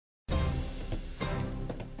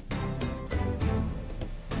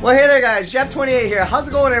Well, hey there guys, Jeff28 here. How's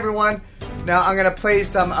it going, everyone? Now I'm going to play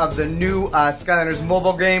some of the new Skylanders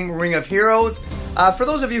mobile game, Ring of Heroes. For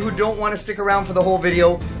those of you who don't want to stick around for the whole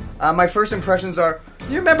video, my first impressions are,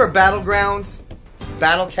 you remember Battlegrounds,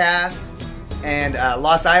 Battlecast, and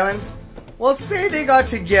Lost Islands? Well, say they got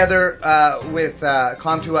together with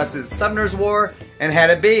Com2Us's Summoner's War and had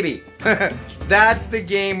a baby. That's the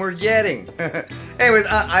game we're getting. Anyways,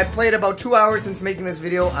 I played about 2 hours since making this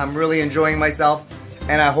video. I'm really enjoying myself,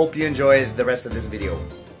 and I hope you enjoy the rest of this video.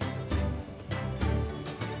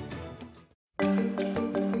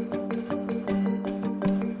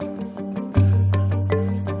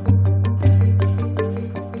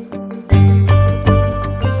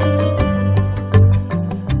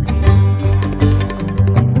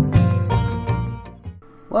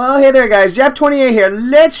 Well, hey there guys, Jeff28 here.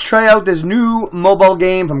 Let's try out this new mobile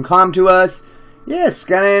game from Com2Us. Yes,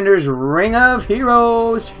 Skylanders Ring of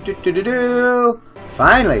Heroes.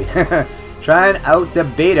 Finally, trying out the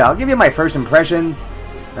beta. I'll give you my first impressions.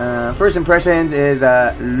 First impressions is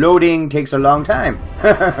loading takes a long time.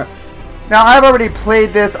 Now, I've already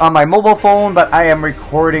played this on my mobile phone, but I am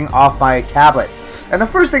recording off my tablet. And the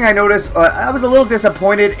first thing I noticed, I was a little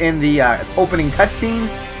disappointed in the opening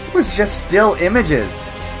cutscenes. It was just still images.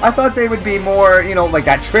 I thought they would be more, you know, like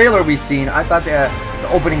that trailer we seen. I thought the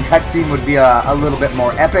opening cutscene would be a little bit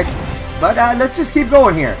more epic. But let's just keep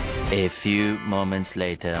going here. A few moments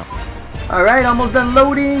later. Alright, almost done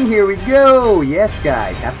loading. Here we go. Yes,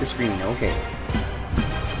 guys. Tap the screen. Okay.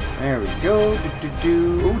 There we go.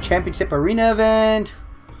 Ooh, Championship Arena event.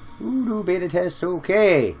 Ooh, beta test.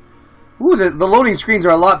 Okay. Ooh, the loading screens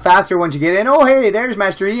are a lot faster once you get in. Oh, hey, there's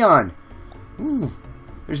Master Eon. Ooh,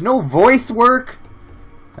 there's no voice work.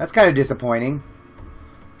 That's kind of disappointing.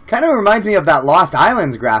 Kind of reminds me of that Lost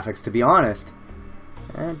Islands graphics, to be honest.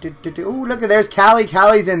 Ooh, look, there's Callie.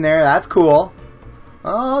 Callie's in there. That's cool.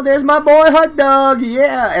 Oh, there's my boy Hot Dog.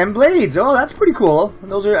 Yeah, and Blades. Oh, that's pretty cool.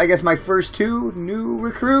 Those are, I guess, my first two new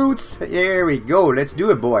recruits. There we go. Let's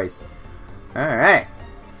do it, boys. Alright.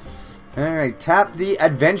 Alright, tap the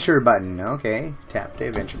adventure button. Okay, tap the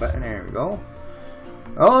adventure button. There we go.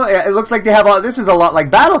 Oh, it looks like they have all... This is a lot like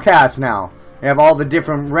Battlecast now. They have all the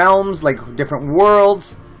different realms, like different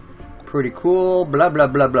worlds. Pretty cool. Blah blah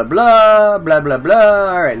blah blah blah blah blah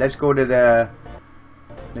blah. All right, let's go to the.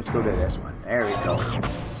 Let's go to this one. There we go.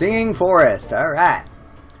 Singing Forest. All right.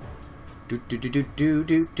 Do do do do do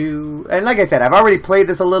do do. And like I said, I've already played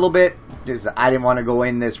this a little bit. Just I didn't want to go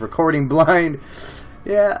in this recording blind.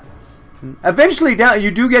 Yeah. Eventually,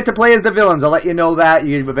 you do get to play as the villains. I'll let you know that.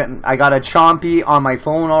 I got a Chompy on my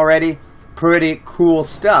phone already. Pretty cool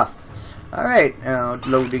stuff. Alright,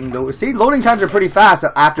 loading. See, loading times are pretty fast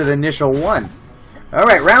after the initial one.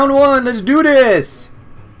 Alright, round one, let's do this!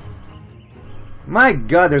 My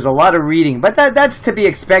god, there's a lot of reading. But that's to be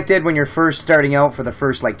expected when you're first starting out for the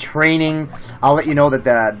first, like, training. I'll let you know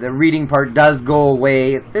that the reading part does go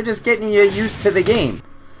away. They're just getting you used to the game.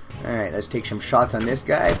 Alright, let's take some shots on this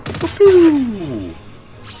guy. Woo-hoo!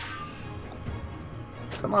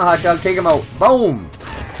 Come on, Hot Dog, take him out. Boom!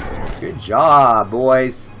 Good job,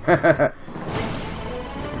 boys.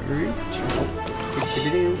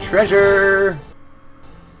 Treasure.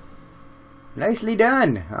 Nicely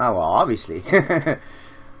done. Oh, well, obviously.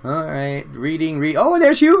 Alright, reading. Oh,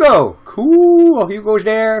 there's Hugo. Cool. Hugo's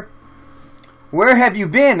there. Where have you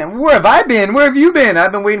been? Where have I been? Where have you been?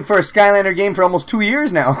 I've been waiting for a Skylander game for almost 2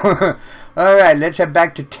 years now. Alright, let's head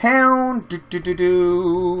back to town.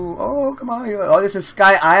 Oh, come on. Oh, this is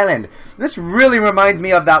Sky Island. This really reminds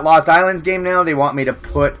me of that Lost Islands game now. They want me to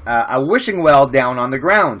put a wishing well down on the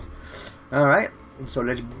grounds. Alright, so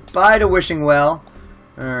let's buy the wishing well.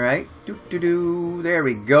 Alright, there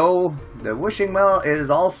we go. The wishing well is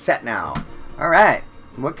all set now. Alright,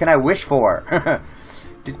 what can I wish for?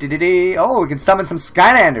 Oh, we can summon some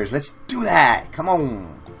Skylanders. Let's do that. Come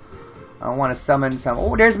on. I want to summon some.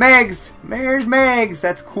 Oh, there's Megs. There's Megs.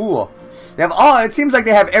 That's cool. They have all. It seems like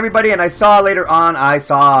they have everybody. And I saw later on, I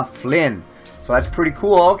saw Flynn. So that's pretty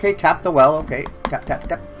cool. Okay, tap the well. Okay, tap, tap,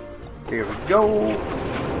 tap. There we go.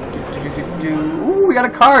 Ooh, we got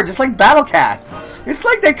a card, just like Battlecast. It's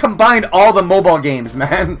like they combined all the mobile games,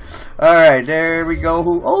 man. All right, there we go.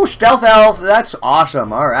 Oh, Stealth Elf. That's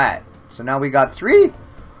awesome. All right. So now we got 3.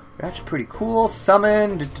 That's pretty cool.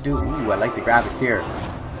 Summon. Ooh, I like the graphics here.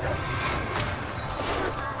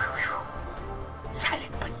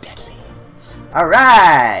 Silent but deadly.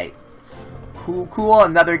 Alright. Cool, cool.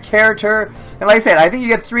 Another character. And like I said, I think you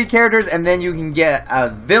get 3 characters and then you can get a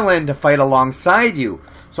villain to fight alongside you.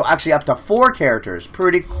 So actually up to 4 characters.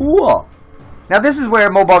 Pretty cool. Now this is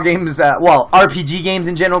where mobile games, well, RPG games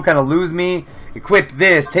in general kind of lose me. equip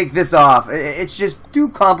this, take this off. It's just too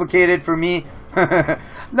complicated for me.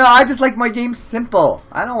 No, I just like my game simple.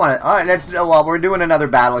 I don't want to. All right, well, we're doing another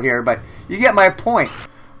battle here, but you get my point.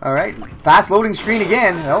 All right, fast loading screen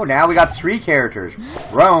again. Oh, now we got 3 characters.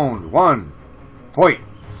 Round 1, fight.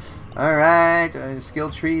 All right, skill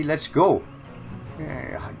tree. Let's go.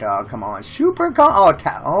 Hot dog, come on,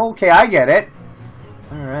 okay, I get it.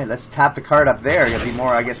 All right, let's tap the card up there. It'll be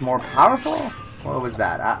more, I guess, more powerful. What was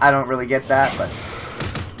that? I don't really get that, but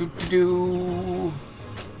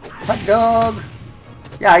hot dog.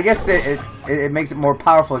 Yeah, I guess it makes it more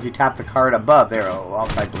powerful if you tap the card above. There, I'll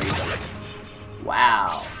try blade.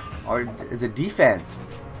 Wow. Or is it defense?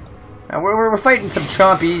 Now we're fighting some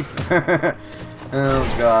chompies.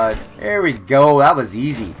 Oh god. There we go. That was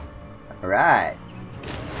easy. Alright.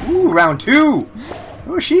 Ooh, round 2.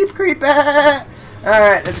 Oh, sheep creep. Alright,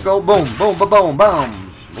 let's go. Boom, boom, boom, boom,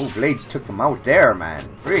 boom. Oh, blades took them out there, man.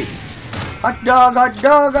 Free. Hot dog,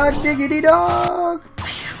 hot diggity dog.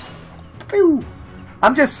 Pew.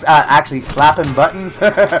 I'm just actually slapping buttons,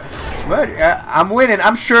 but I'm winning.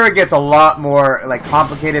 I'm sure it gets a lot more like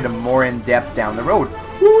complicated and more in depth down the road.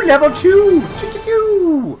 Ooh, level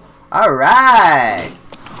 2. All right,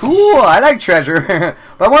 cool. I like treasure,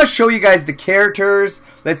 but I want to show you guys the characters.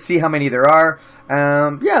 Let's see how many there are.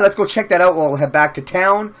 Yeah, let's go check that out. We'll head back to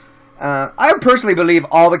town. I personally believe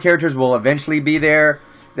all the characters will eventually be there.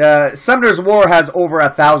 The Summoner's War has over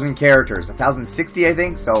 1,000 characters, 1,060 I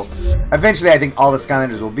think, so eventually I think all the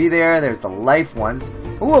Skylanders will be there. There's the life ones.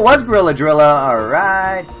 Ooh, it was Gorilla Drilla,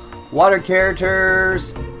 alright. Water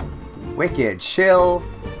characters, Wicked, Chill,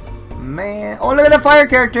 man. Oh, look at the fire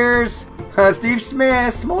characters. Steve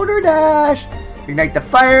Smith, Smolder Dash, Ignite the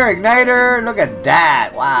Fire, Igniter, look at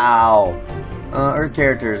that, wow. Earth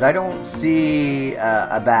characters, I don't see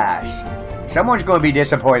a Bash. Someone's going to be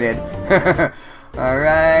disappointed.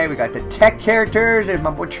 Alright, we got the tech characters. There's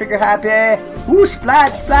my boy Trigger Happy. Ooh,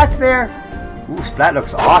 Splat. Splat's there. Ooh, Splat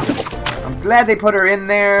looks awesome. I'm glad they put her in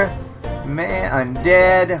there. Man,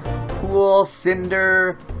 Undead. Pool,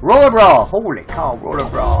 Cinder. Roller Brawl. Holy cow, Roller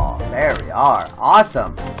Brawl. There we are.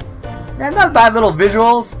 Awesome. Man, not bad little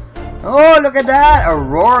visuals. Oh, look at that.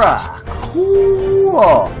 Aurora.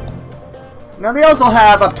 Cool. Now they also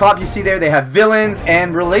have, up top you see there, they have villains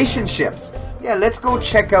and relationships. Yeah, let's go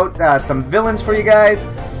check out some villains for you guys.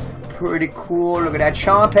 Pretty cool. Look at that.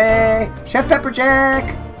 Chompy, Chef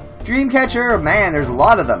Pepperjack, Dreamcatcher. Man, there's a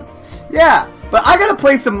lot of them. Yeah, but I gotta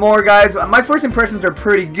play some more, guys. My first impressions are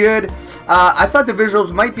pretty good. I thought the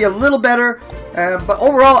visuals might be a little better, but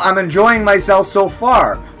overall, I'm enjoying myself so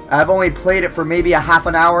far. I've only played it for maybe a half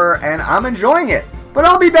an hour, and I'm enjoying it. But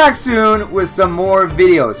I'll be back soon with some more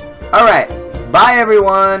videos. Alright, bye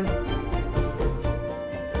everyone.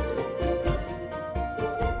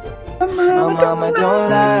 My mama don't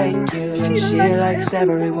like you, and she likes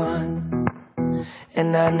everyone.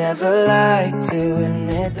 And I never like to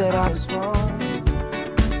admit that I was wrong.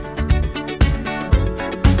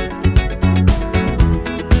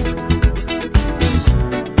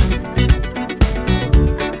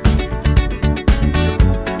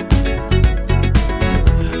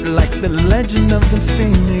 Like the legend of the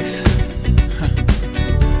Phoenix,